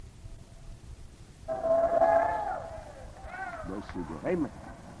bless you, God. Amen.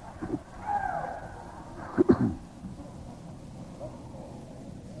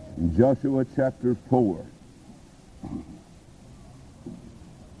 Joshua chapter 4.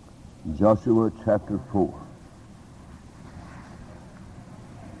 Joshua chapter 4.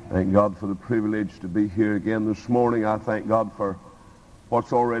 Thank God for the privilege to be here again this morning. I thank God for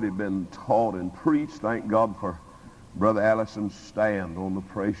what's already been taught and preached. Thank God for Brother Allison's stand on the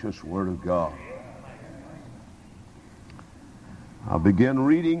precious Word of God. I'll begin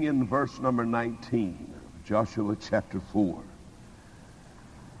reading in verse number 19, Joshua chapter 4.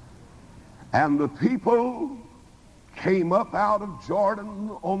 And the people came up out of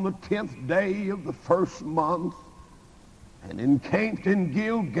Jordan on the 10th day of the first month, and encamped in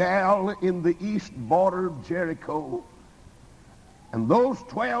Gilgal in the east border of Jericho. And those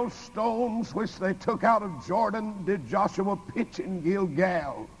 12 stones which they took out of Jordan did Joshua pitch in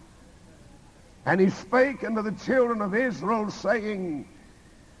Gilgal. And he spake unto the children of Israel, saying,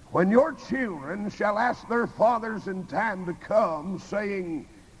 when your children shall ask their fathers in time to come, saying,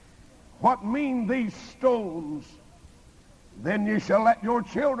 what mean these stones? Then ye shall let your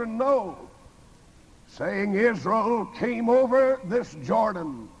children know, saying, Israel came over this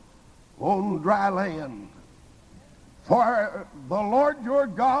Jordan on dry land. For the Lord your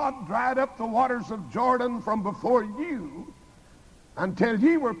God dried up the waters of Jordan from before you, until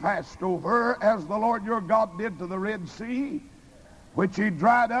ye were passed over, as the Lord your God did to the Red Sea, which he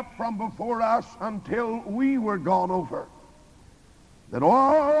dried up from before us until we were gone over, that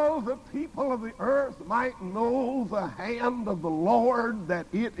all the people of the earth might know the hand of the Lord, that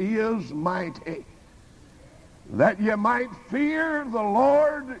it is mighty, that ye might fear the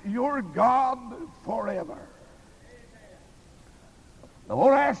Lord your God forever. I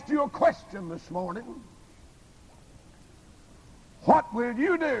want to ask you a question this morning. What will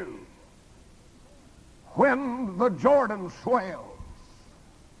you do when the Jordan swells?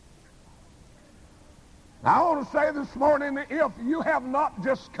 Now, I want to say this morning, if you have not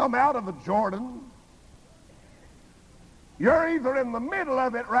just come out of the Jordan, you're either in the middle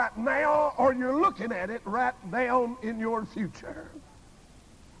of it right now or you're looking at it right down in your future.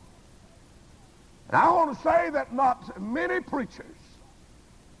 And I want to say that not many preachers,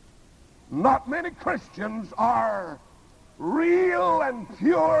 not many Christians are real and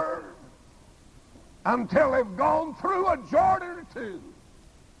pure until they've gone through a Jordan or two.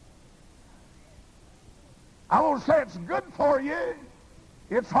 I want to say it's good for you.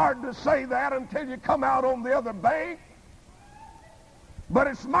 It's hard to say that until you come out on the other bank. But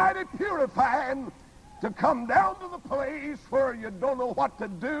it's mighty purifying to come down to the place where you don't know what to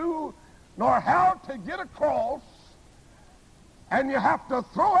do nor how to get across, and you have to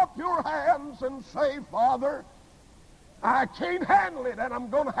throw up your hands and say, Father, I can't handle it, and I'm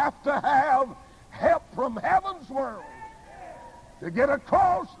going to have help from heaven's world to get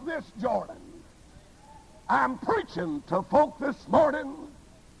across this Jordan. I'm preaching to folk this morning.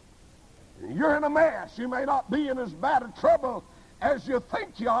 You're in a mess. You may not be in as bad a trouble as you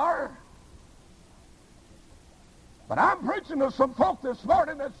think you are. But I'm preaching to some folk this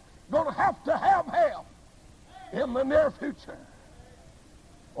morning that's going to have help in the near future.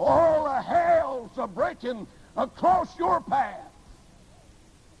 All the hell's a breaking across your path,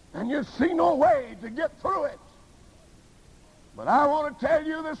 and you see no way to get through it. But I want to tell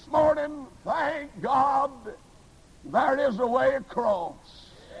you this morning, thank God there is a way across.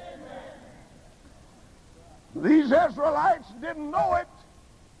 Amen. These Israelites didn't know it,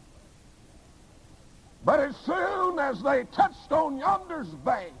 but as soon as they touched on yonder's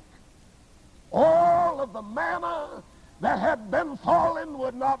bank, all of the manna that had been falling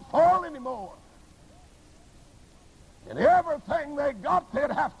would not fall anymore. And everything they got,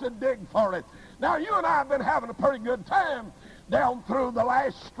 they'd have to dig for it. Now, you and I have been having a pretty good time down through the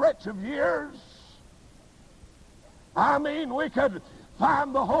last stretch of years. I mean, we could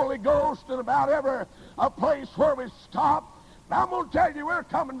find the Holy Ghost in about every place where we stop. But I'm going to tell you, we're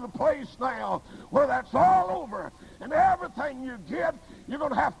coming to the place now where that's all over. And everything you get, you're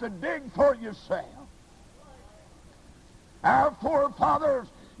going to have to dig for yourself. Our forefathers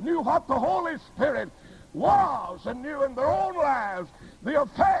knew what the Holy Spirit was and knew in their own lives the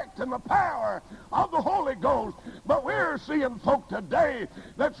effect and the power of the Holy Ghost. But we're seeing folk today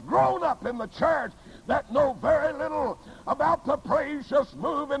that's grown up in the church that know very little about the precious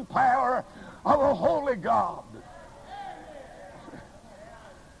moving power of a holy God.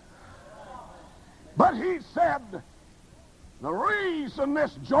 But he said, the reason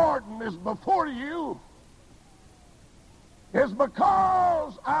this Jordan is before you is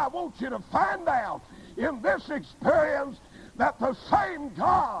because I want you to find out in this experience that the same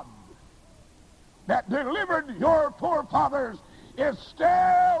God that delivered your forefathers is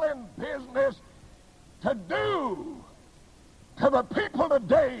still in business to do to the people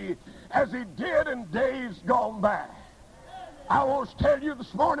today as he did in days gone by. I want to tell you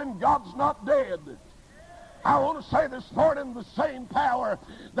this morning, God's not dead. I want to say this morning, the same power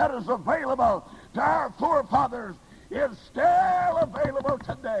that is available to our forefathers is still available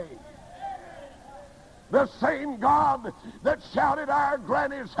today. The same God that shouted our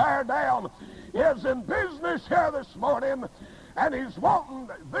granny's hair down is in business here this morning, and he's wanting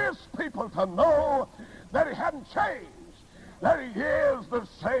this people to know that he hadn't changed, that he is the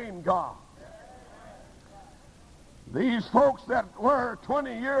same God. These folks that were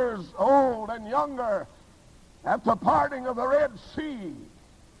 20 years old and younger at the parting of the Red Sea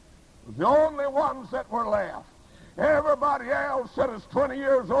were the only ones that were left. Everybody else that is 20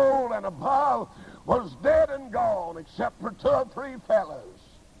 years old and above was dead and gone except for 2 or 3 fellows.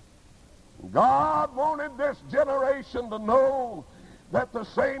 God wanted this generation to know that the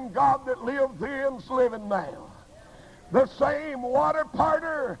same God that lived then is living now. The same water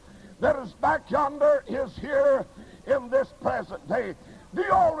parter that is back yonder is here in this present day. Do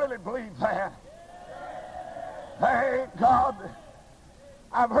you all really believe that? Thank God.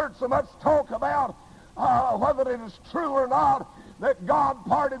 I've heard so much talk about whether it is true or not that God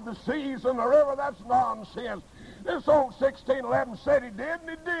parted the seas and the river. That's nonsense. This old 1611 said he did, and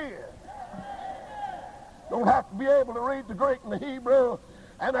he did. Don't have to be able to read the Greek and the Hebrew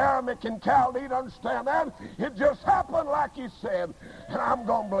and Aramaic and Chaldee to understand that. It just happened like he said, and I'm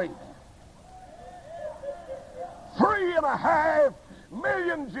going to believe it. 3.5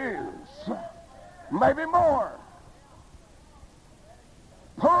 million Jews, maybe more,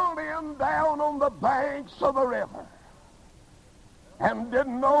 pulled in down on the banks of the river and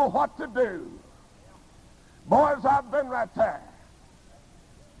didn't know what to do. Boys, I've been right there.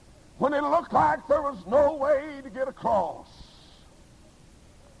 When it looked like there was no way to get across.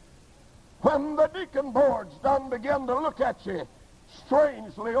 When the deacon boards done begin to look at you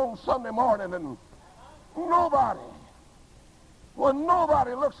strangely on Sunday morning, and when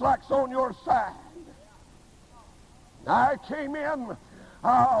nobody looks like it's on your side. I came in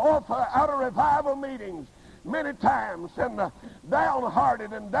out of revival meetings many times, and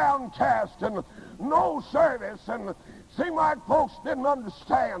downhearted and downcast, and no service, and seemed like folks didn't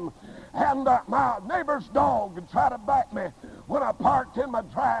understand. And my neighbor's dog would try to bite me when I parked in my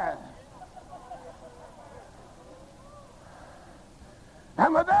drive.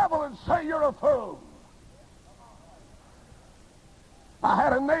 And the devil would say, "You're a fool." I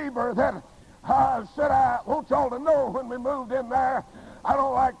had a neighbor that said, "I want y'all to know when we moved in there, I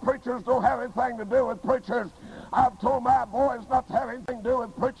don't like preachers, don't have anything to do with preachers. I've told my boys not to have anything to do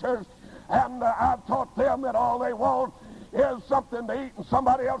with preachers, and I've taught them that all they want is something to eat and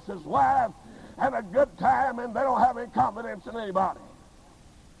somebody else's wife and a good time, and they don't have any confidence in anybody."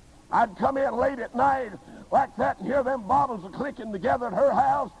 I'd come in late at night like that and hear them bottles clinking together at her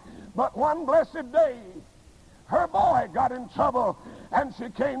house, but one blessed day, her boy got in trouble, and she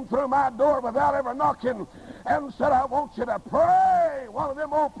came through my door without ever knocking and said, "I want you to pray one of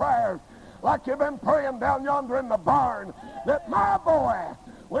them old prayers like you've been praying down yonder in the barn, that my boy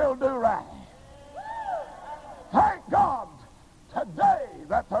will do right." Thank God today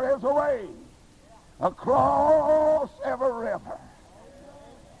that there is a way across every river.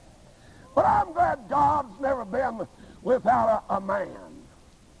 But I'm glad God's never been without a man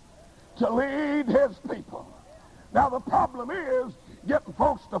to lead his people. Now the problem is getting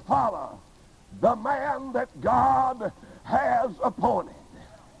folks to follow the man that God has appointed.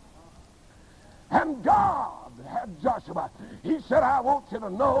 And God had Joshua. He said, "I want you to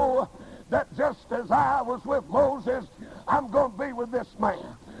know that just as I was with Moses, I'm going to be with this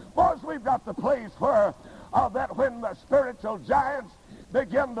man." Boys, we've got the place where that when the spiritual giants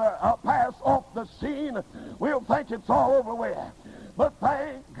begin to pass off the scene, we'll think it's all over with. But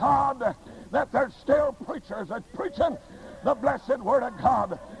thank God that there's still preachers that's preaching the blessed Word of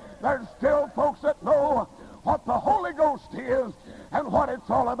God. There's still folks that know what the Holy Ghost is and what it's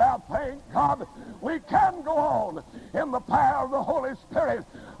all about. Thank God we can go on in the power of the Holy Spirit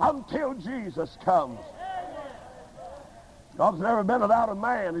until Jesus comes. God's never been without a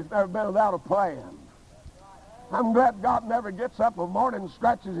man. He's never been without a plan. I'm glad God never gets up in the morning and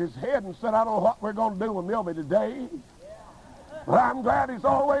scratches his head and said, "I don't know what we're going to do with Milby today." But I'm glad he's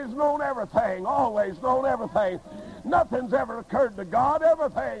always known everything, always known everything. Nothing's ever occurred to God.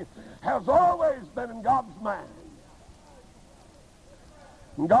 Everything has always been in God's mind.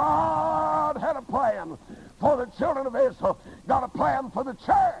 God had a plan for the children of Israel, got a plan for the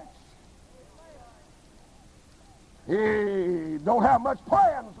church. He don't have much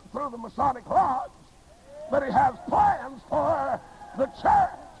plans through the Masonic Lodge. But he has plans for the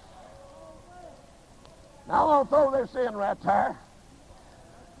church. Now, I want to throw this in right there.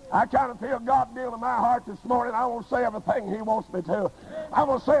 I kind of feel God dealing in my heart this morning. I won't say everything he wants me to. I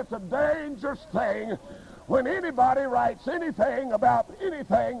will say it's a dangerous thing when anybody writes anything about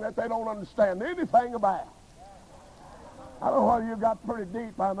anything that they don't understand anything about. I don't know whether you got pretty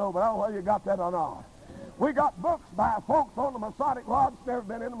deep, I know, but I don't know whether you got that or not. We got books by folks on the Masonic Lodge, never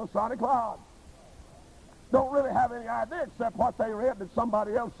been in the Masonic Lodge. Don't really have any idea except what they read that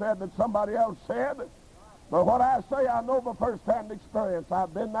somebody else said that somebody else said. But what I say, I know by first-hand experience.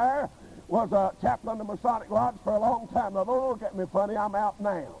 I've been there, was a chaplain in the Masonic Lodge for a long time. Now, don't look at me funny, I'm out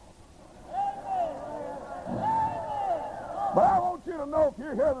now. But I want you to know, if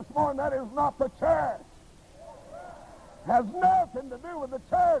you're here this morning, that is not the church. Has nothing to do with the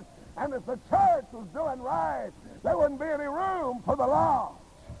church. And if the church was doing right, there wouldn't be any room for the lodge.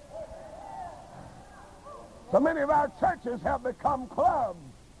 So many of our churches have become clubs.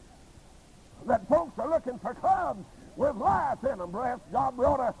 That folks are looking for clubs with life in them. Bless God, we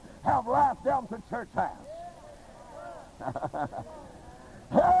ought to have life down to church house.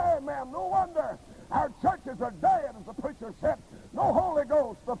 Hey, man, no wonder our churches are dead, as the preacher said. No Holy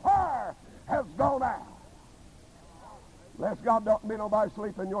Ghost. The fire has gone out. Bless God, don't be nobody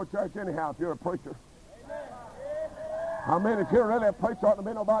sleep in your church anyhow if you're a preacher. I mean, if you're really a preacher, ought to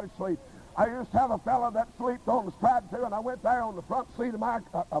be nobody sleep. I used to have a fellow that slept on the tried to, and I went there on the front seat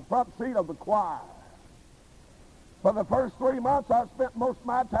of the choir. For the first 3 months, I spent most of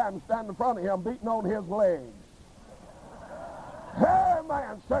my time standing in front of him, beating on his legs. Hey,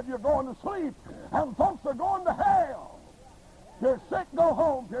 man, said you're going to sleep, and folks are going to hell. If you're sick, go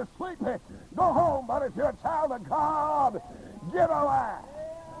home. If you're sleepy, go home. But if you're a child of God, get alive.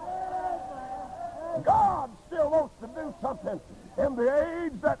 God still wants to do something in the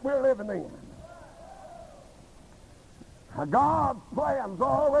age that we're living in. God's plans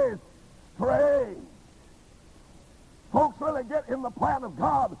always stray. Folks really get in the plan of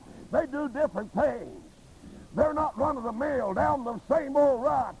God. They do different things. They're not run-of-the-mill, down the same old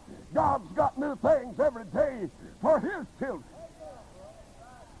rut. God's got new things every day for his children.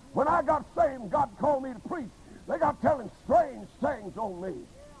 When I got saved, God called me to preach. They got telling strange things on me.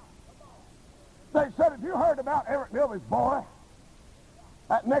 They said, have you heard about Eric Milby's boy?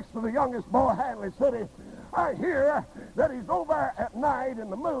 That next to the youngest boy, Hanley City. I hear that he's over at night in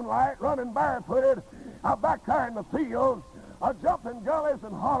the moonlight, running barefooted, back there in the fields, jumping gullies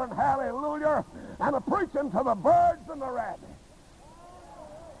and hollering hallelujah, and preaching to the birds and the rabbits.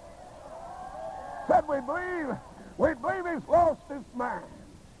 Said we believe he's lost his mind.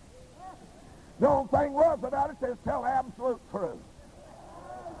 The only thing was about it is tell absolute truth.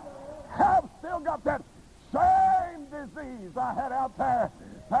 I've still got that same disease I had out there.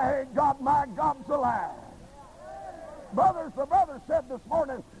 Thank God my God's alive. Brothers, the brother said this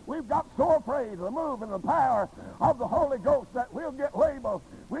morning, we've got so afraid of the move and the power of the Holy Ghost that we'll get labeled.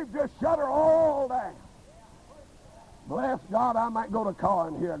 We've just shut her all down. Bless God, I might go to car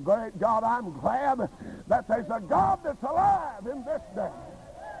in here. Great God, I'm glad that there's a God that's alive in this day.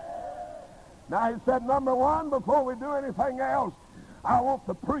 Now, he said, number one, before we do anything else, I want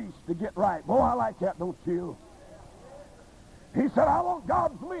the priest to get right. Boy, I like that, don't you? He said, I want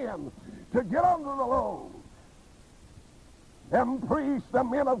God's men to get under the load. Them priests, the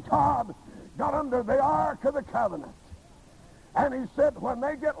men of God, got under the Ark of the Covenant. And he said, when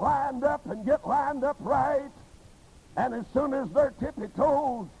they get lined up and get lined up right, and as soon as their tippy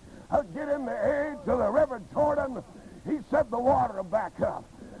toes get in the edge of the River Jordan, he said the water will back up.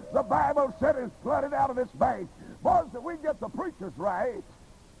 The Bible said it's flooded out of its bank. Boys, if we get the preachers right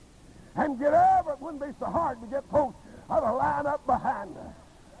and get over, it wouldn't be so hard to get folks to line up behind us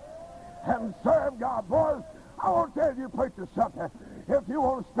and serve God. Boys, I want to tell you preachers something. If you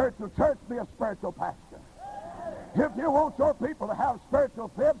want a spiritual church, be a spiritual pastor. If you want your people to have spiritual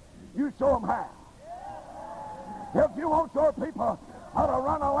fits, you show them how. If you want your people to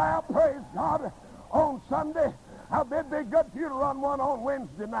run a lap, praise God, on Sunday, it'd be good for you to run one on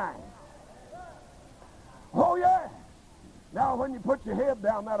Wednesday night. Oh, yeah. Now, when you put your head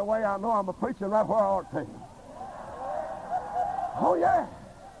down that way, I know I'm a preaching right where I ought to. Oh, yeah.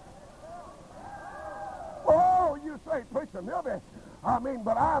 Oh, you say, Preacher Milby,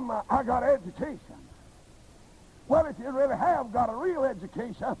 but I got education. Well, if you really have got a real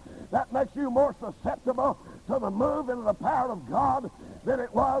education, that makes you more susceptible to the move and the power of God than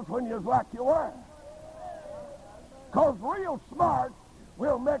it was when you was like you were. Because real smart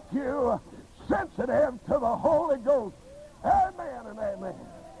will make you sensitive to the Holy Ghost. Amen and amen.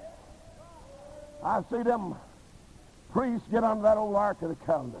 I see them priests get under that old Ark of the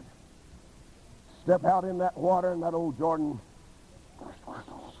Covenant. Step out in that water in that old Jordan.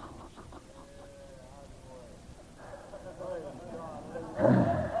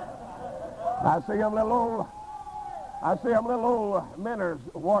 I see them little old minnows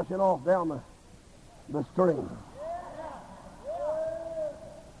washing off down the stream.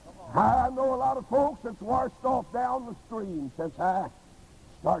 I know a lot of folks that's washed off down the stream since I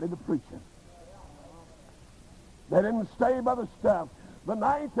started to preaching. They didn't stay by the stuff. The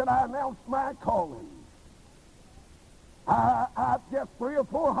night that I announced my calling, I guess 300 or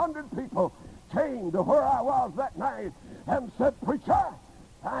 400 people came to where I was that night and said, "Preacher,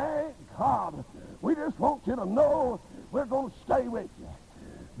 thank God. We just want you to know we're going to stay with you.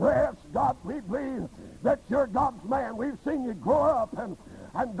 Bless God, we believe that you're God's man. We've seen you grow up and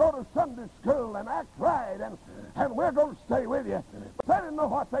go to Sunday school and act right, and we're going to stay with you." But they didn't know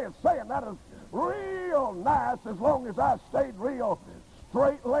what they were saying. That is real nice as long as I stayed real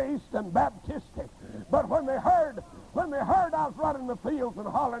straight-laced and Baptistic. But when they heard I was running the fields and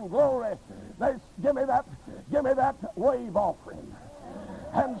hollering glory, they give me that wave offering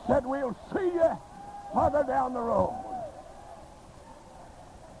and said, "We'll see you farther down the road."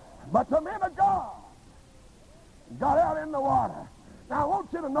 But the men of God got out in the water. Now I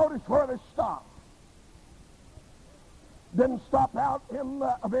want you to notice where they stopped. Didn't stop out in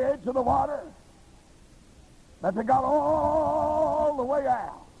the edge of the water, but they got all the way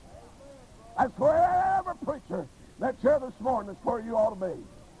out. That's where every preacher that's here this morning, that's where you ought to be.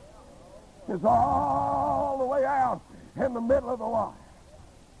 Is all the way out in the middle of the water.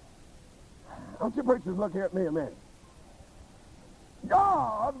 Don't you preachers look here at me a minute.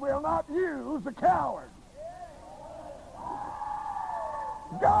 God will not use a coward.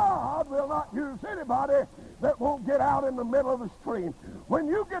 God will not use anybody that won't get out in the middle of the stream. When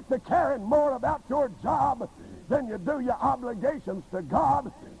you get to caring more about your job than you do your obligations to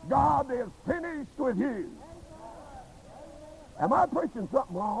God, God is finished with you. Am I preaching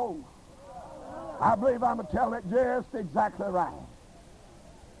something wrong? I believe I'm telling it just exactly right.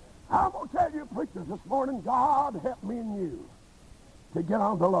 I'm going to tell you, preachers, this morning, God help me and you to get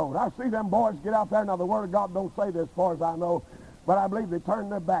on the load. I see them boys get out there. Now, the Word of God don't say this as far as I know, but I believe they turned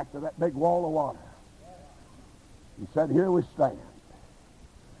their back to that big wall of water. He said, "Here we stand."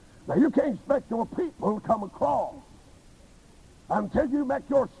 Now, you can't expect your people to come across until you make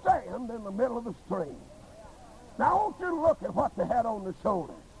your stand in the middle of the stream. Now, I want you to look at what they had on their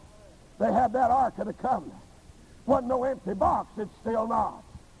shoulders. They had that Ark of the Covenant. Wasn't no empty box. It's still not.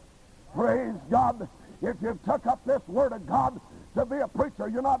 Praise God. If you've took up this Word of God to be a preacher,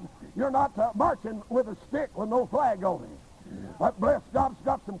 you're not marching with a stick with no flag on it. But bless God, it's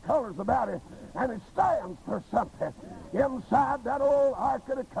got some colors about it, and it stands for something. Inside that old Ark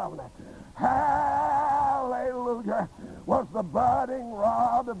of the Covenant, hallelujah, was the budding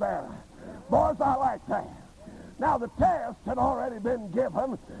rod of Aaron. Boys, I like that. Now, the test had already been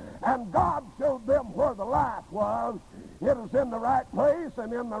given, and God showed them where the life was. It was in the right place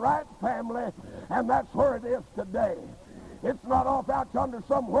and in the right family, and that's where it is today. It's not off out yonder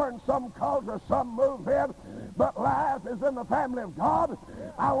somewhere in some cause or some movement, but life is in the family of God.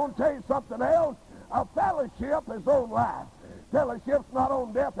 I want to tell you something else. A fellowship is on life. Fellowship's not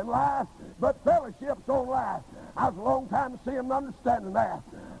on death and life, but fellowship's on life. I was a long time seeing and understanding that.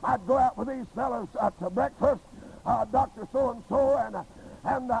 I'd go out with these fellows to breakfast, Dr. So-and-so,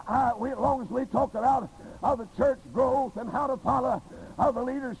 and as long as we talked about the church growth and how to follow the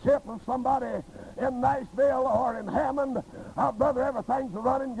leadership of somebody in Nashville or in Hammond, brother, everything's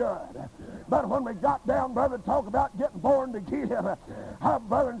running good. But when we got down, brother, to talk about getting born again,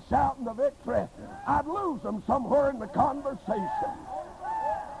 brother, and shouting the victory, I'd lose them somewhere in the conversation.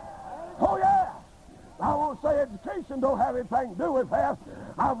 Oh, yeah. I want to say education don't have anything to do with that.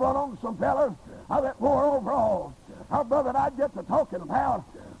 I've run on some fellas that wore overalls. Brother, I'd get to talking about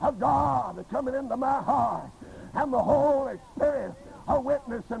God coming into my heart and the Holy Spirit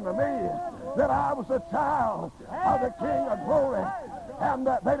witnessing to me that I was a child of the King of Glory, and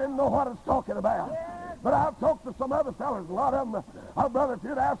they didn't know what I was talking about. But I've talked to some other fellas, a lot of them, brother, if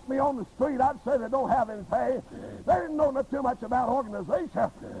you'd ask me on the street, I'd say they don't have anything. They didn't know not too much about organization.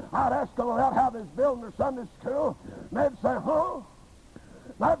 I'd ask them about how they're building their Sunday school, and they'd say, "Huh?"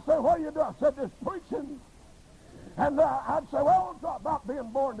 And I'd say, "What do you do?" I said, "Just preaching." And I'd say, "Well, it's about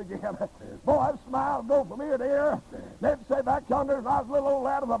being born again." Boy, I'd smile, go from ear to ear. They'd say, "Back yonder, as I was a little old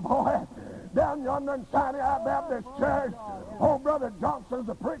lad of a boy, down yonder in Sinai Baptist Church, old Brother Johnson's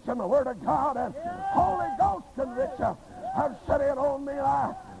a preaching the Word of God, and Holy Ghost conviction have set in on me, and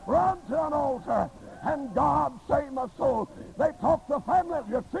I run to an altar, and God save my soul." They talk the family.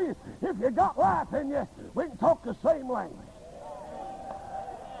 You see, if you got life in you, we can talk the same language.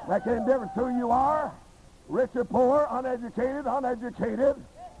 Make any difference who you are, rich or poor, uneducated, uneducated.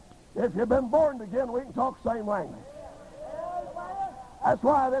 If you've been born again, we can talk the same language. That's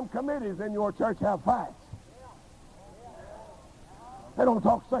why them committees in your church have fights. They don't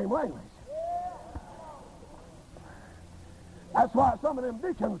talk the same language. That's why some of them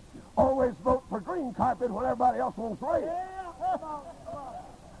deacons always vote for green carpet when everybody else wants red.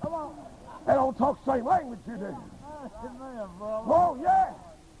 They don't talk the same language you do. Oh, yeah.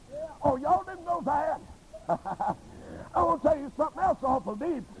 Oh, y'all didn't know that. I want to tell you something else awful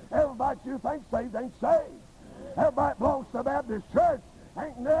deep. Everybody you think saved ain't saved. Everybody that belongs to the Baptist church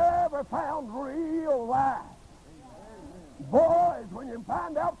ain't never found real life. Boys, when you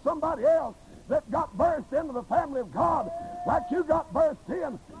find out somebody else that got birthed into the family of God like you got birthed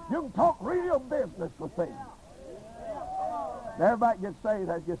in, you can talk real business with them. Everybody gets saved,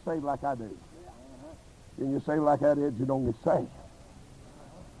 they get saved like I do. When you say like I did, you don't get saved.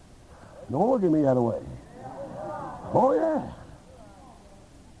 Don't look at me that way. Oh, yeah.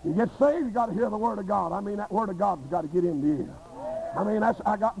 You get saved, you got to hear the Word of God. I mean, that Word of God's got to get into you. I mean, that's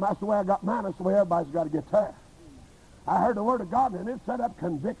the way I got mine. That's the way everybody's got to get there. I heard the Word of God, and it set up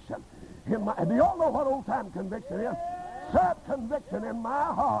conviction. Do y'all know what old-time conviction is? Set up conviction in my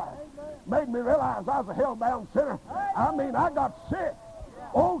heart. Made me realize I was a hell-bound sinner. I mean, I got sick.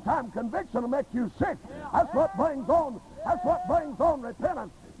 Old-time conviction will make you sick. That's what brings on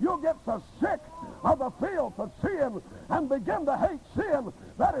repentance. You'll get so sick of the filth of sin and begin to hate sin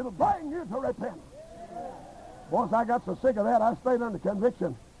that it'll bring you to repentance. Once I got so sick of that, I stayed under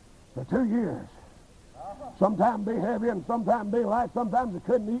conviction for 2 years. Sometimes be heavy and sometimes be light. Sometimes I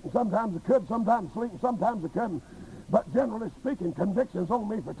couldn't eat and sometimes I could. Sometimes sleep and sometimes I couldn't. But generally speaking, conviction's on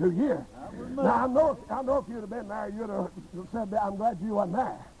me for 2 years. Now, I know if you'd have been there, you'd have said, I'm glad you wasn't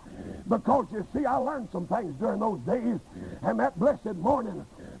there. Because, you see, I learned some things during those days. And that blessed morning,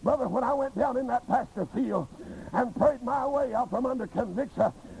 brother, when I went down in that pasture field and prayed my way out from under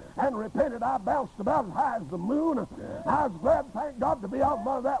conviction and repented, I bounced about as high as the moon. I was glad, thank God, to be out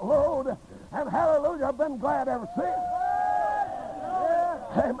of that load. And hallelujah, I've been glad ever since.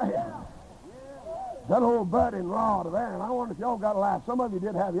 Amen. That old budding rod of Aaron, I wonder if y'all got a life. Some of you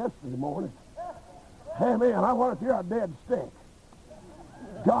did have yesterday morning. Amen. I wonder if you're a dead stick.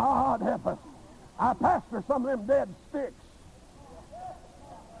 God help us. I pastor some of them dead sticks.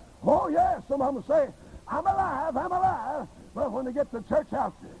 Oh, yeah, some of them say, I'm alive, I'm alive. But when they get to the church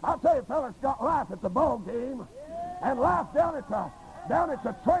house, I'll tell you, fellas, got life at the ball game and life down at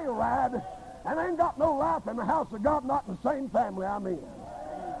the trail ride, and ain't got no life in the house of God, not in the same family I'm in.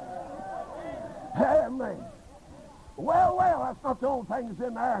 Amen. Well, that's not the only things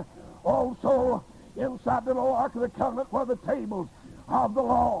in there. Also, inside the little Ark of the Covenant were the tables of the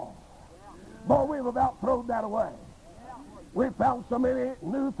law. Boy, we've about thrown that away. We found so many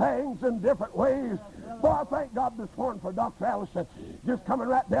new things in different ways. Boy, I thank God this morning for Dr. Allison just coming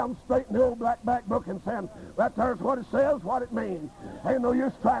right down straight in the old black back book and saying, right there's what it says, what it means. Ain't no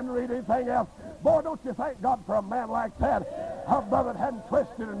use trying to read anything else. Boy, don't you thank God for a man like that? Our brother hadn't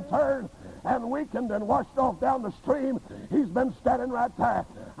twisted and turned and weakened and washed off down the stream. He's been standing right there.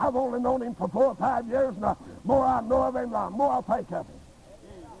 I've only known him for 4 or 5 years, and the more I know of him, the more I think of him.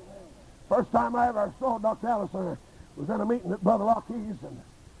 First time I ever saw Dr. Allison was in a meeting at Brother Lockheed's, and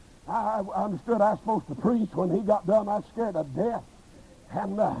I understood I was supposed to preach. When he got done, I was scared to death.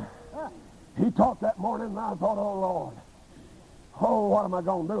 And he taught that morning, and I thought, oh, Lord, oh, what am I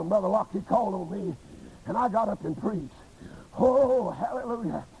going to do? And Brother Lockheed called on me, and I got up and preached. Oh,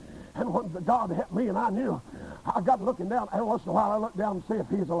 hallelujah. And when God helped me, and I knew, I got looking down. Every once in a while, I looked down and see if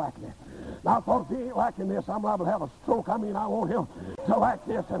he's liking it. Now, I thought, if he ain't liking this, I'm liable to have a stroke. I mean, I want him to like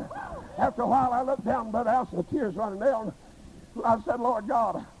this. And after a while, I looked down, Brother Allison, the tears running down. I said, Lord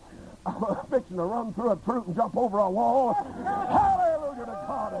God, I'm fixing to run through a troop and jump over a wall. Hallelujah to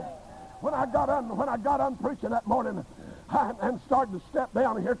God. When I got done preaching that morning and started to step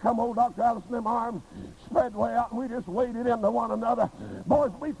down, and here come old Dr. Allison, them arms spread way out, and we just waded into one another.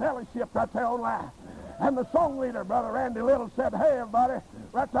 Boys, we fellowshiped right there on life. And the song leader, Brother Randy Little, said, hey, everybody,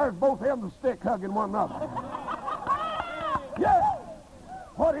 right there's both ends of the stick hugging one another. Yeah.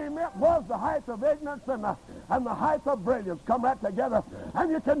 What he meant was the height of ignorance and the height of brilliance come right together. And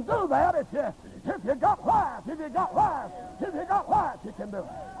you can do that if you got life. If you got life, you can do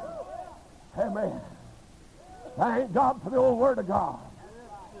it. Amen. Thank God for the old Word of God.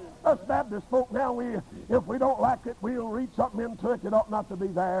 Us Baptist folk now, if we don't like it, we'll read something into it that ought not to be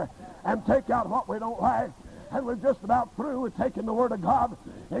there and take out what we don't like and we're just about through with taking the Word of God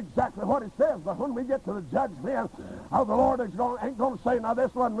exactly what it says. But when we get to the judgment, the Lord ain't going to say, now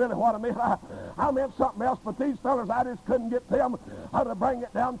this wasn't really what I meant. I meant something else, but these fellas, I just couldn't get them to bring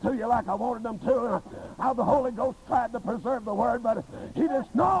it down to you like I wanted them to. How the Holy Ghost tried to preserve the Word, but he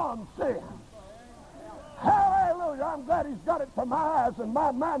just nonsense. Hallelujah. I'm glad he's got it for my eyes and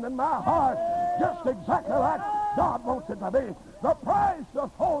my mind and my heart, just exactly like God wants it to be. The priceless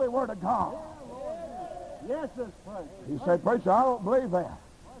holy Word of God. Yes, it's priceless. You say, preacher, I don't believe that.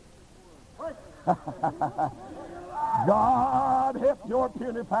 God help your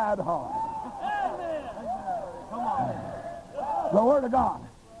purified heart. Come on. The Word of God.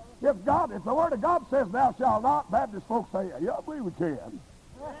 If the Word of God says thou shalt not, Baptist folks say, yeah, I believe we can.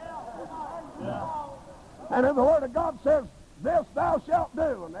 Yeah. And if the Word of God says this thou shalt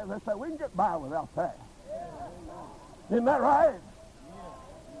do, and they say we can get by without that. Isn't that right?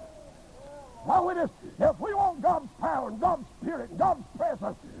 Well, if we want God's power and God's Spirit and God's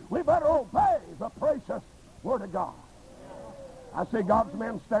presence, we better obey the precious Word of God. I see God's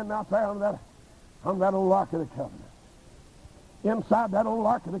men standing out there on that old Ark of the Covenant. Inside that old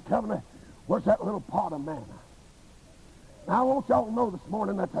Ark of the Covenant was that little pot of manna. Now, I want y'all to know this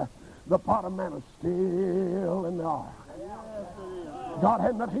morning that the pot of manna is still in the Ark. God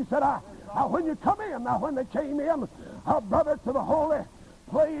hadn't, he said, when you come in, now when they came in, brother, to the holy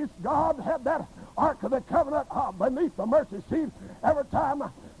place, God had that Ark of the Covenant beneath the mercy seat. Every time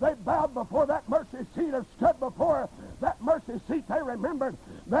they bowed before that mercy seat or stood before that mercy seat, they remembered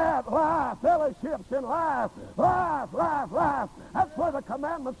that life, fellowships in life. That's where the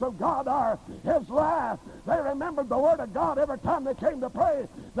commandments of God are, his life. They remembered the Word of God every time they came to pray,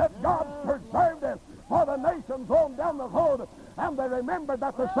 that God's preserved it for the nations on down the road. And they remembered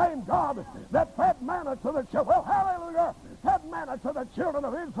that the same God that fed manna to the children, well, hallelujah, fed manna to the children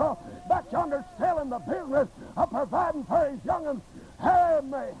of Israel, back yonder still in the business of providing for his young'uns.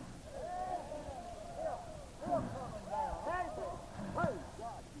 Amen.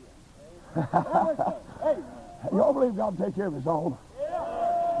 Y'all believe God will take care of his own?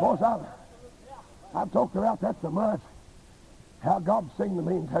 Boys, I've talked about that so much. How God sing to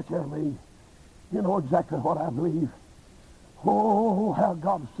me and take care of me. You know exactly what I believe. Oh, how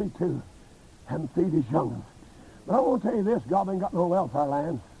God see to and feed his young. But I want to tell you this, God ain't got no welfare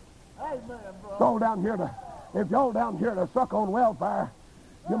land. Amen, bro. If y'all down here to suck on welfare,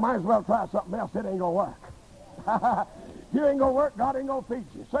 you might as well try something else. It ain't going to work. You ain't going to work, God ain't going to feed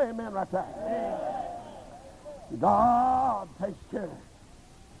you. Say amen right there. Amen. God takes care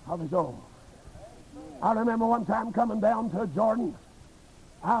of his own. I remember one time coming down to Jordan.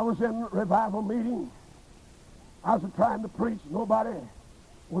 I was in revival meeting. I was trying to preach. Nobody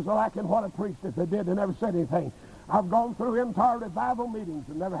was liking what I preached. If they did, they never said anything. I've gone through entire revival meetings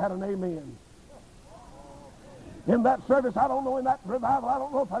and never had an amen. In that service, I don't know, in that revival, I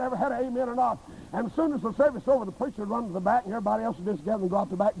don't know if I'd ever had an amen or not. And as soon as the service over, the preacher would run to the back and everybody else would just gather and go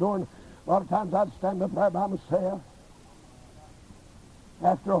out the back door. And a lot of times I'd stand up there by myself.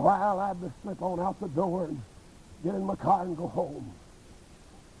 After a while, I'd slip on out the door and get in my car and go home.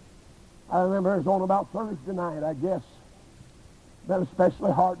 I remember it was on about Thursday night, I guess. Been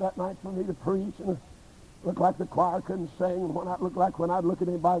especially hard that night for me to preach, and it looked like the choir couldn't sing. And when I'd look at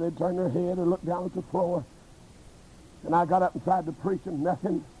anybody, they'd turn their head or look down at the floor. And I got up and tried to preach, and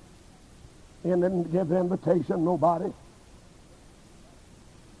nothing. And didn't give the invitation, nobody.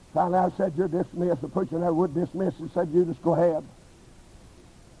 Finally, I said, "You're dismissed." The preacher never would dismiss and said, "You just go ahead."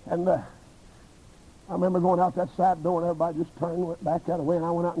 And I remember going out that side door, and everybody just turned, went back that way, and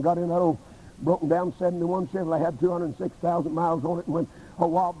I went out and got in that old broken down 71 Chevrolet. Had 206,000 miles on it, and went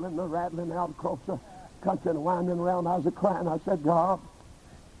wobbling and rattling out across the country and winding around. I was crying. I said, "God,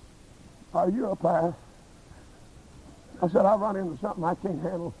 are you up there?" I said, "I've run into something I can't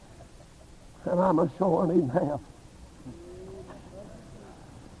handle, and I'm a sure needing help."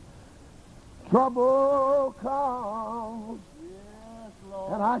 Trouble comes,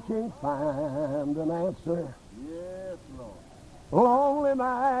 and I can't find an answer. Yes, Lord. Lonely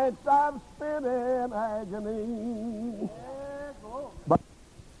nights I've spent in agony. Yes, Lord. But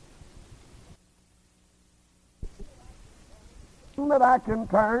that I can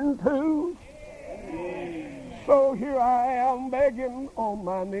turn to. So here I am begging on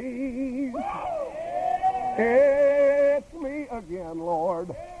my knees. It's me again,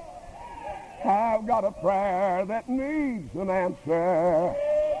 Lord. I've got a prayer that needs an answer.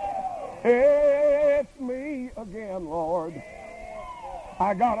 It's me again, Lord.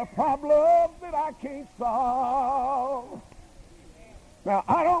 I got a problem that I can't solve. Now,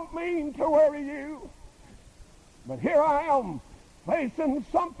 I don't mean to worry you, but here I am facing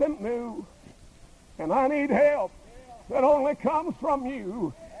something new. and I need help that only comes from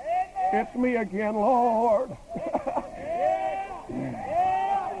you. It's me again, Lord.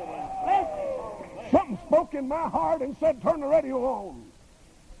 Something spoke in my heart and said, turn the radio on.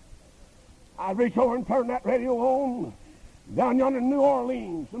 I reached over and turned that radio on. Down yonder in New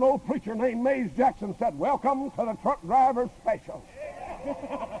Orleans, an old preacher named Mays Jackson said, welcome to the truck driver special.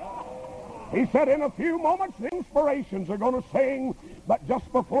 He said, in a few moments, the inspirations are going to sing, but just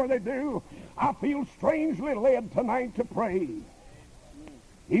before they do, I feel strangely led tonight to pray.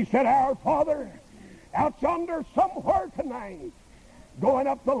 He said, our Father, out yonder somewhere tonight, going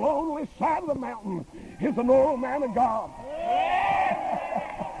up the lonely side of the mountain, is an old man of God.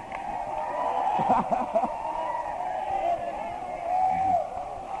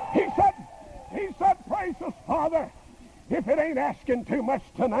 He said, precious Father, if it ain't asking too much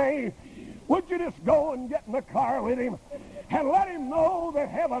tonight, would you just go and get in the car with him and let him know that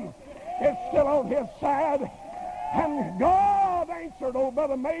heaven is still on his side? And God answered old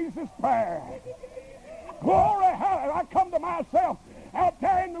Brother Mays' prayer. Glory, hallelujah. I come to myself out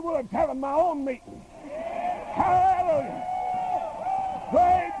there in the woods having my own meeting. Hallelujah.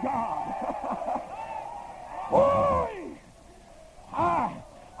 Praise God. Boy,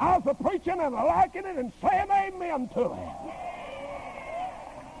 I was a-preaching and a-liking it and saying amen to it.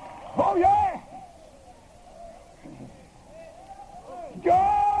 Oh, yeah.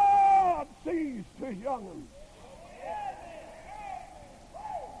 God sees to young'uns.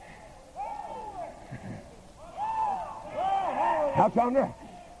 Out yonder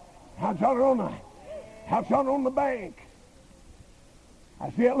on the bank, I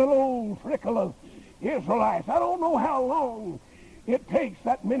see that little old trickle of Israelites. I don't know how long it takes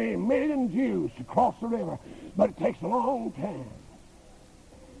that many million Jews to cross the river, but it takes a long time.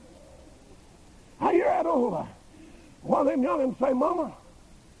 I hear that old one of them young'uns say, Mama,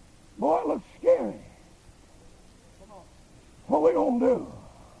 boy, it looks scary. What we gonna do?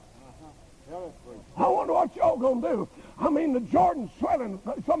 I wonder what y'all gonna do. I mean, the Jordan's swelling.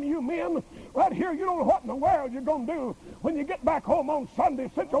 Some of you men right here, you don't know what in the world you're gonna do when you get back home on Sunday.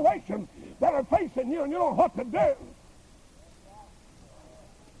 Situations that are facing you and you don't know what to do.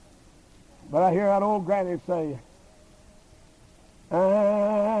 But I hear that old granny say,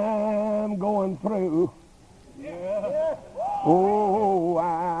 I'm going through. Yeah. Oh,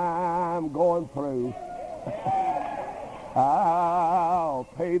 I'm going through. I'll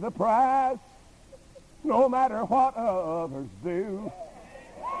pay the price no matter what others do.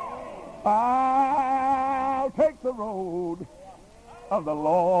 I'll take the road of the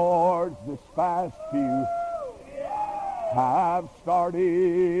Lord's despised few. I've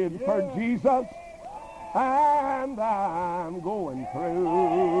started for Jesus and I'm going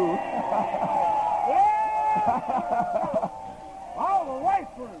through. All the way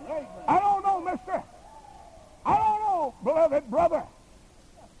through. I don't know, mister. I don't know, beloved brother.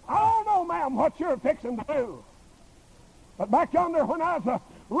 I don't know, ma'am, what you're fixing to do. But back yonder when I was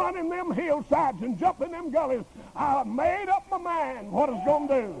running them hillsides and jumping them gullies, I made up my mind what I was going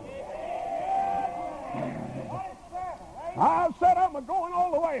to do. I said I'm going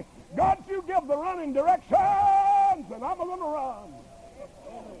all the way. God, you give the running directions, and I'm going to run.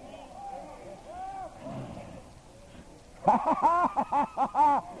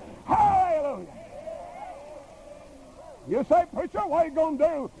 Hallelujah. You say, preacher, what are you going to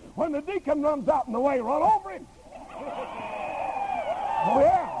do when the deacon runs out in the way? Run over him. Oh,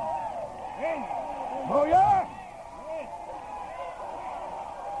 yeah. Oh, yeah.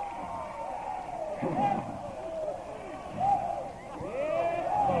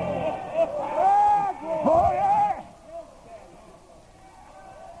 Oh, yeah.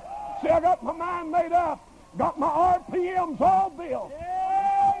 See, I got my mind made up. Got my RPMs all built.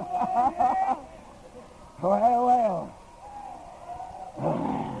 Well.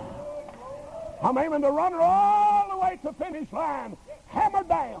 I'm aiming to run her all the way to finish line. Hammer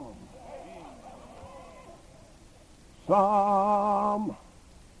down. Some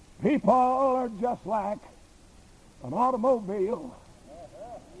people are just like an automobile.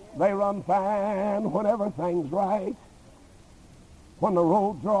 They run fine when everything's right. When the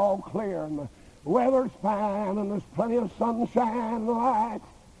roads are all clear and the weather's fine and there's plenty of sunshine and light.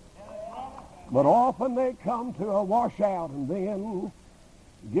 But often they come to a washout and then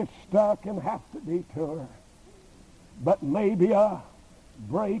get stuck and have to detour. But maybe a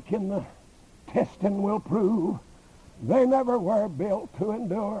break in the testing will prove they never were built to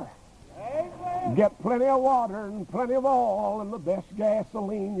endure. Amen. Get plenty of water and plenty of oil and the best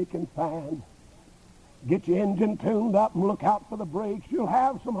gasoline you can find. Get your engine tuned up and look out for the brakes. You'll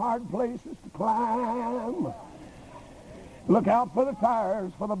have some hard places to climb. Look out for the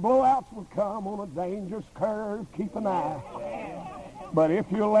tires, for the blowouts will come on a dangerous curve. Keep an eye. But if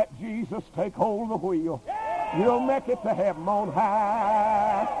you'll let Jesus take hold of the wheel, you'll make it to heaven on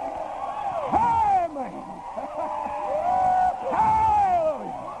high. Amen.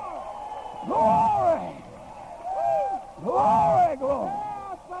 Hallelujah. Glory. Glory, glory.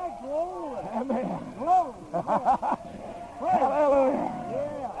 Amen. Glory. Hallelujah.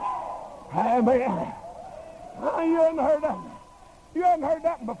 Amen. You hadn't heard that. You hadn't heard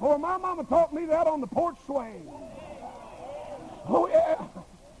that before. My mama taught me that on the porch swing. Oh, yeah.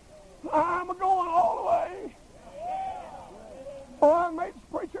 I'm going all the way. Oh, I made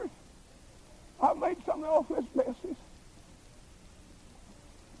preachers. I made some of the office messes.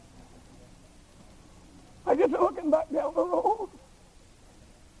 I get to looking back down the road.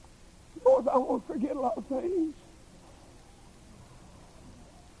 Lord, I won't forget a lot of things.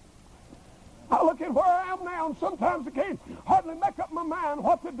 I look at where I am now, and sometimes I can't hardly make up my mind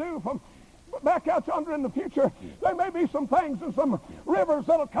what to do from back out yonder in the future. There may be some things and some rivers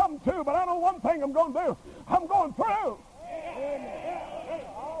that'll come too, but I know one thing I'm going to do. I'm going through.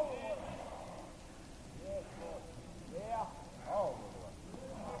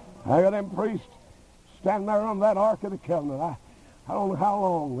 I got them priests standing there on that Ark of the Covenant. I don't know how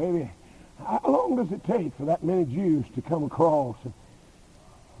long, maybe. How long does it take for that many Jews to come across?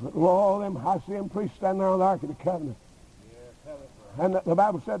 But Lord, I see them priests standing there on the Ark of the Covenant. And the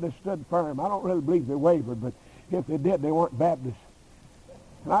Bible said they stood firm. I don't really believe they wavered, but if they did, they weren't Baptists.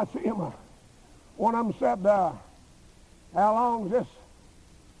 And I see him. One of them said, how long is this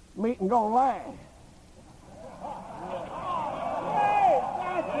meeting going to last?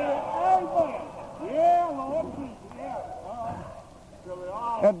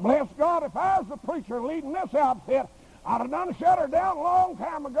 And bless God, if I was the preacher leading this outfit, I'd have done shut her down a long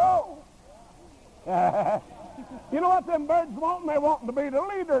time ago. You know what them birds want? They want to be the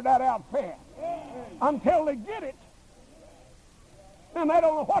leader of that outfit. Until they get it, then they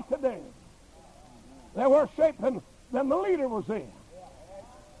don't know what to do. They're worse shape than the leader was in.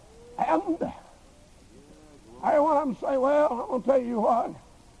 And I want them to say, well, I'm going to tell you what.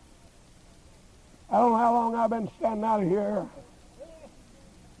 I don't know how long I've been standing out here,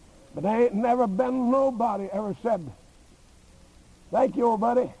 but there ain't never been nobody ever said, thank you, old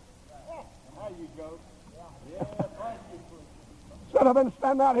buddy. There you go. Said I've been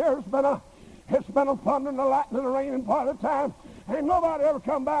standing out here. It's been a thunder and a lightning and a raining part of the time. Ain't nobody ever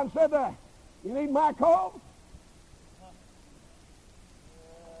come by and said, you need my coat?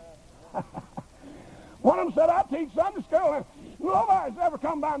 One of them said, I teach Sunday school, and nobody's ever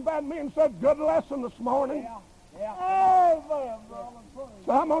come by and bad me and said, good lesson this morning.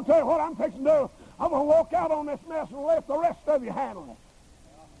 So I'm going to tell you what I'm fixing to do. I'm going to walk out on this mess and let the rest of you handle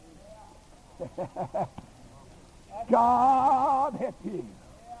it. God help you.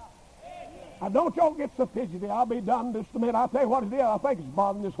 Now, don't y'all get so fidgety. I'll be done just a minute. I'll tell you what it is. I think it's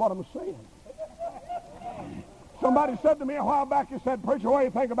bothering us what I'm saying. Somebody said to me a while back, he said, preacher, what do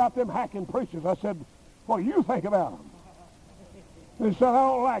you think about them hacking preachers? I said, what do you think about them? He said, I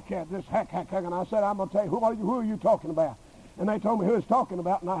don't like that, this hack. And I said, I'm going to tell you, who are you talking about? And they told me who he was talking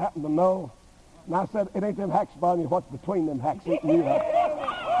about, and I happened to know. And I said, it ain't them hacks bothering you. What's between them hacks eating you up?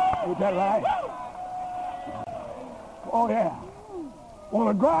 Ain't that right? Oh, yeah. Want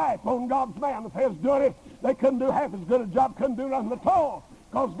to gripe on God's man. If they was doing it, they couldn't do half as good a job, couldn't do nothing at all.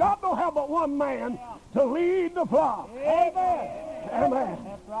 Because God don't have but one man to lead the flock. Amen. Amen.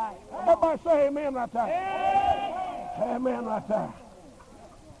 That's right. Everybody say amen right there. Amen right there.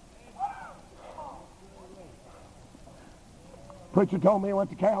 Preacher told me he went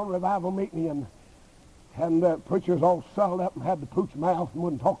to Calvary Revival meeting, and the preacher was all settled up and had the pooch mouth and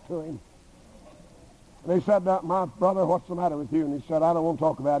wouldn't talk to him. And he said, my brother, what's the matter with you? And he said, I don't want to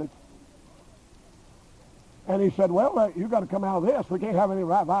talk about it. And he said, well, you got to come out of this. We can't have any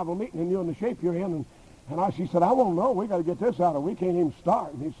revival meeting and you in the shape you're in. And she said, I won't know. We got to get this out of it. We can't even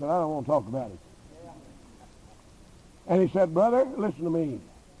start. And he said, I don't want to talk about it. And he said, brother, listen to me.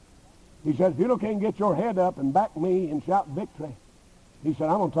 He said, if you can't get your head up and back me and shout victory, he said,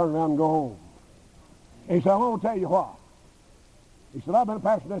 I'm going to turn around and go home. And he said, I'm going to tell you what. He said, I've been a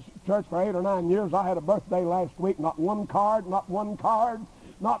pastor in this church for 8 or 9 years. I had a birthday last week. Not one card did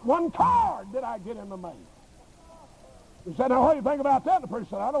I get in the mail. He said, now what do you think about that? And the preacher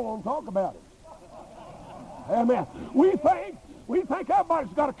said, I don't want to talk about it. Amen. We think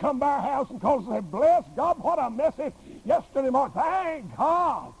everybody's got to come by our house and call us and say, bless God, what a message yesterday morning. Thank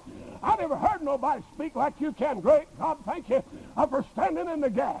God. I never heard nobody speak like you can. Great God, thank you for standing in the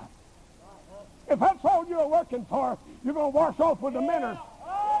gap. If that's all you're working for, you're going to wash off with the miners.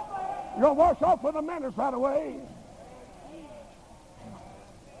 You're going to wash off with the miners right away.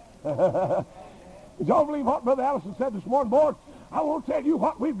 Did y'all believe what Brother Allison said this morning, boys? I won't tell you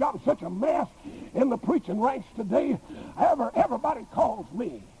what, we've got such a mess in the preaching ranks today. Everybody calls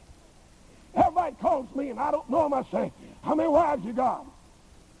me. Everybody calls me, and I don't know them. I say, how many wives you got?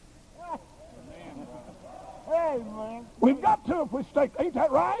 Hey, man. We've got to if we stay, ain't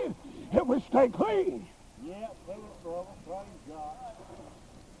that right? If we stay clean. Yeah, brother, praise God.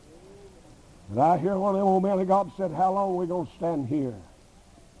 But I hear one of the old men of God said, how long are we going to stand here?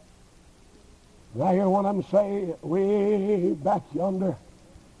 And I hear one of them say, way back yonder,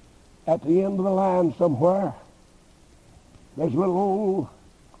 at the end of the line somewhere, there's a little old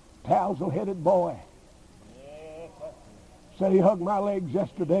tousle-headed boy. Said he hugged my legs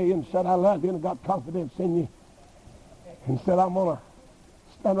yesterday and said, I love you and got confidence in you. And said, I'm going to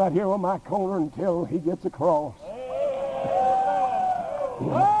stand right here on my corner until he gets across.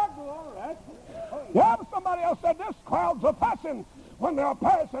 Yeah, but somebody else said, this crowd's a fussing. When they're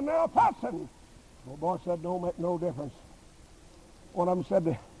passing, they're a fussing. The boy said, don't make no difference. One of them said,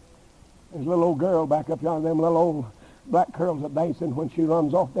 there's a little old girl back up yonder, them little old black curls that dancing. When she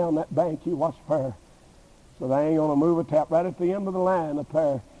runs off down that bank, you watch for her. So they ain't going to move a tap. Right at the end of the line up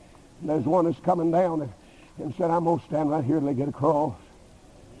there, and there's one that's coming down and said, I'm going to stand right here till they get across.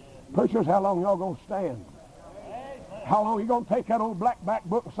 Preachers, how long y'all going to stand? How long are you going to take that old black back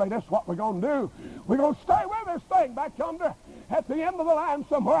book and say, this is what we're going to do? We're going to stay with this thing back yonder at the end of the line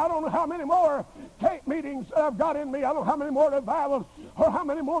somewhere. I don't know how many more camp meetings I've got in me. I don't know how many more revivals or how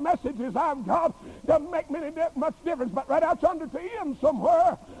many more messages I've got. Doesn't make much difference, but right out yonder at the end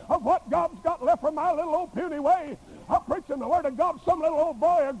somewhere of what God's got left for my little old puny way of preaching the word of God, some little old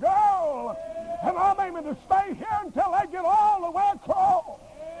boy or girl. And I'm aiming to stay here until they get all the way across.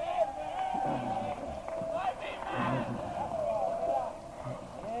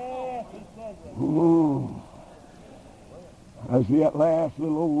 As the last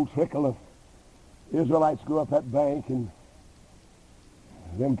little old trickle of Israelites go up that bank, and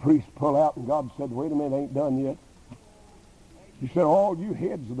them priests pull out, and God said, wait a minute, ain't done yet. He said, all you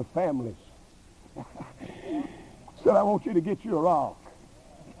heads of the families, said, I want you to get you a rock.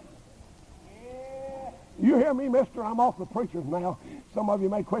 You hear me, mister? I'm off the preachers now. Some of you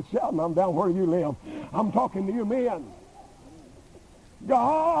may quit shouting. I'm down where you live. I'm talking to you men.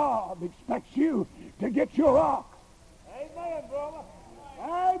 God expects you to get your rock. Amen, brother.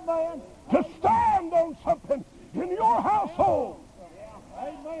 Amen. To stand on something in your household.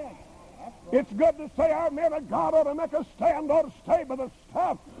 Amen. It's good to say our men of God ought to make a stand, ought to stay by the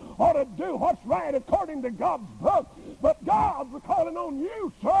stuff, ought to do what's right according to God's book. But God's calling on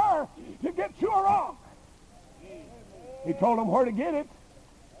you, sir, to get your rock. He told them where to get it.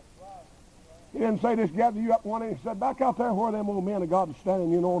 He didn't say just gather you up one and he said, back out there where them old men of God are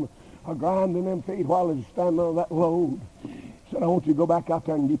standing, you know, grinding them feet while they're standing on that load. He said, I want you to go back out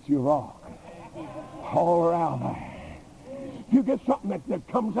there and get you a rock. Haul around there. You get something that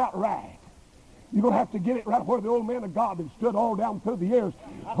comes out right. You're going to have to get it right where the old men of God have stood all down through the years,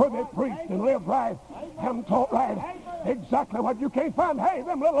 where they preached and lived right and taught right. Exactly what you can't find. Hey,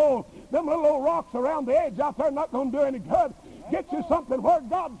 them little old rocks around the edge out there are not going to do any good. Get you something where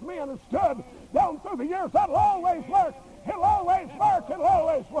God's men have stood down through the years. That'll always work. It'll always work. It'll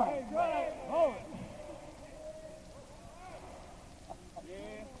always work. Amen.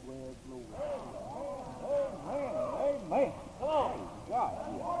 Oh, God.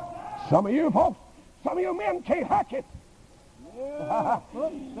 Some of you folks, some of you men can't hack it. Yeah.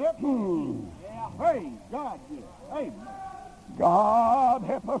 Praise God. Yeah. Amen. God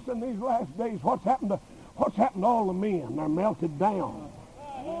help us in these last days. What's happened to all the men? They're melted down.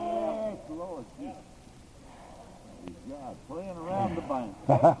 Yes, Lord Jesus. Praise God. Playing around the bank.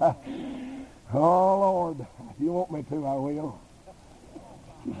 Oh, Lord. If you want me to, I will.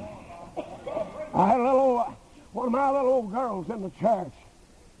 I had one of my little old girls in the church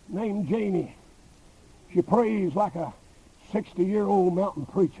named Janie. She prays like a 60-year-old mountain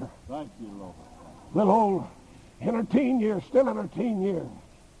preacher. Thank you, Lord. Little old, in her teen years, still in her teen years.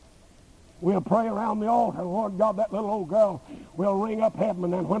 We'll pray around the altar. Lord God, that little old girl will ring up heaven,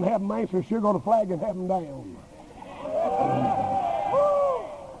 and then when heaven answers, she'll go to flagging heaven down.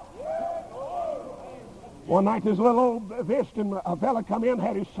 One night, this little old Viston, a fella come in,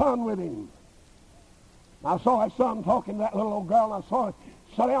 had his son with him. I saw his son talking to that little old girl, and I saw him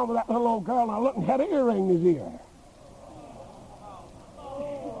sit down with that little old girl, and I looked and had an earring in his ear.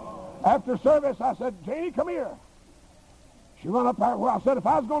 After service, I said, Janie, come here. She run up there. Well, I said, if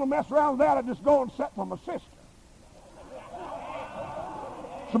I was going to mess around with that, I'd just go and sit for my sister.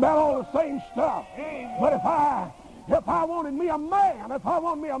 It's about all the same stuff. But if I wanted me a man,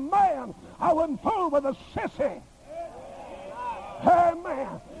 I wouldn't fool with a sissy.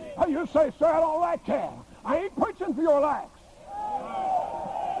 Amen. You say, sir, I don't like that. I ain't preaching for your likes.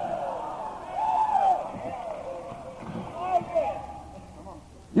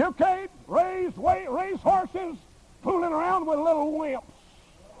 You can't raise horses fooling around with little wimps.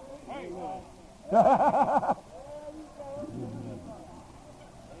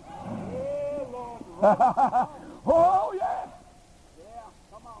 Oh, yeah.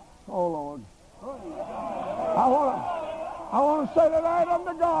 Oh, Lord. I want to say tonight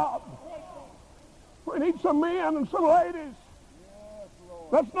unto God, we need some men and some ladies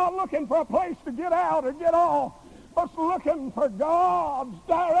that's not looking for a place to get out or get off, but looking for God's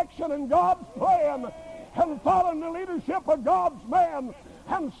direction and God's plan and following the leadership of God's men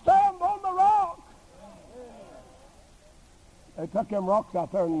and stand on the rock. They took them rocks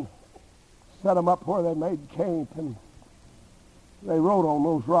out there and set them up where they made camp, and they wrote on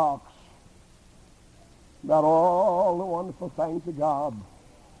those rocks about all the wonderful things of God.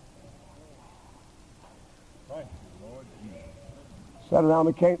 Sat around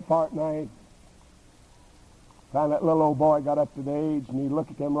the campfire at night. Found that little old boy got up to the age, and he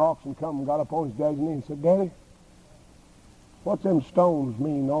looked at them rocks and come and got up on his dad's knee and said, Daddy, what's them stones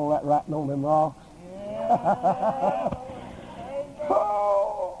mean, all that writing on them rocks? Yeah.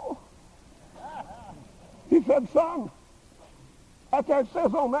 Oh. He said, son, that's what it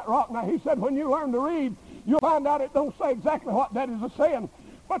says on that rock. Now, he said, when you learn to read, you'll find out it don't say exactly what Daddy's saying.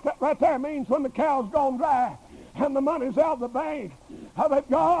 But that right there means when the cow's gone dry and the money's out of the bank, that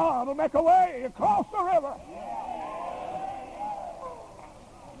God will make a way across the river.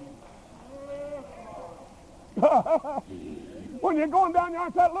 When you're going down there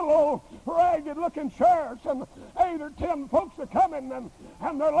to that little old ragged-looking church, and 8 or 10 folks are coming, and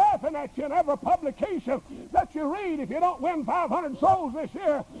they're laughing at you in every publication that you read. If you don't win 500 souls this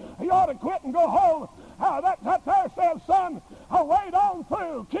year, you ought to quit and go home. That there says, son, wade on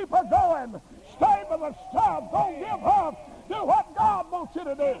through. Keep her going. Stay by the stuff. Don't give up. Do what God wants you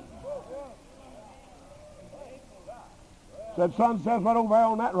to do. Said, son, says right over there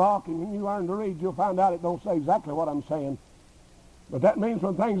on that rock, and when you learn to read, you'll find out it don't say exactly what I'm saying. But that means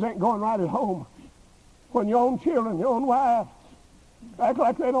when things ain't going right at home, when your own children, your own wife, act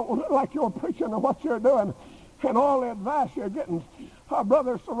like they don't like you're preaching or what you're doing, and all the advice you're getting,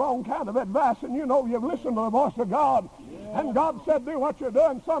 brother, it's the wrong kind of advice, and you know you've listened to the voice of God, and God said do what you're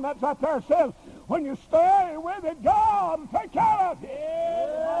doing. Son, that's right there says, when you stay with it, God will take care of you.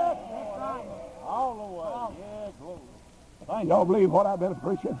 Yes, that's right. All the way. Yes, Lord. Y'all believe what I've been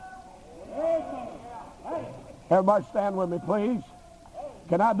preaching? Everybody stand with me, please.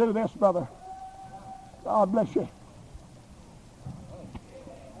 Can I do this, brother? God bless you.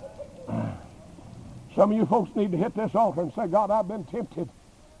 Some of you folks need to hit this altar and say, God, I've been tempted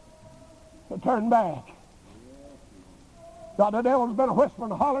to turn back. God, the devil's been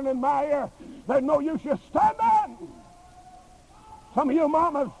whispering, hollering in my ear. There's no use you standing. Some of you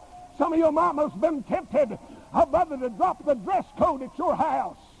mamas been tempted, brother, to drop the dress code at your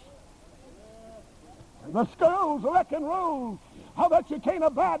house. The schools, the wrecking rules, how that you can't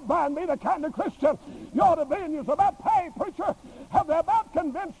abide by and be the kind of Christian you ought to be. And you're about, hey, preacher, have they about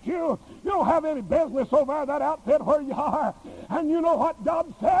convinced you don't have any business over at that outfit where you are? And you know what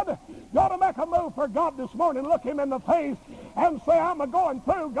God said? You ought to make a move for God this morning, look him in the face, and say, I'm a-going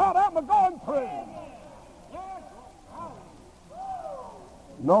through. God, I'm a-going through.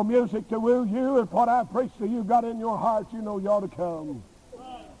 No music to woo you. If what I preach to you got in your heart, you know you ought to come.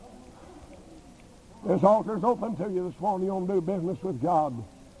 This altar's open to you this morning. You want to do business with God.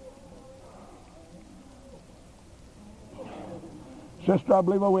 Sister, I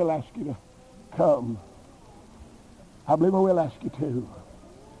believe I will ask you to come. I believe I will ask you to.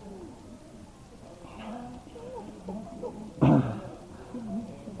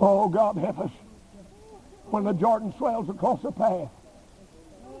 Oh, God, help us when the Jordan swells across the path.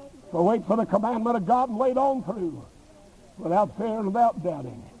 So wait for the commandment of God and wade on through without fear and without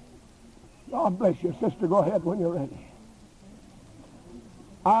doubting. God bless you, sister. Go ahead when you're ready.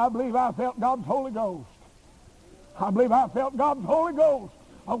 I believe I felt God's Holy Ghost. I believe I felt God's Holy Ghost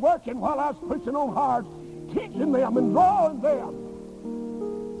working while I was preaching on hearts, teaching them and drawing them.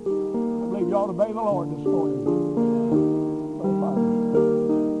 I believe you ought to obey the Lord this morning.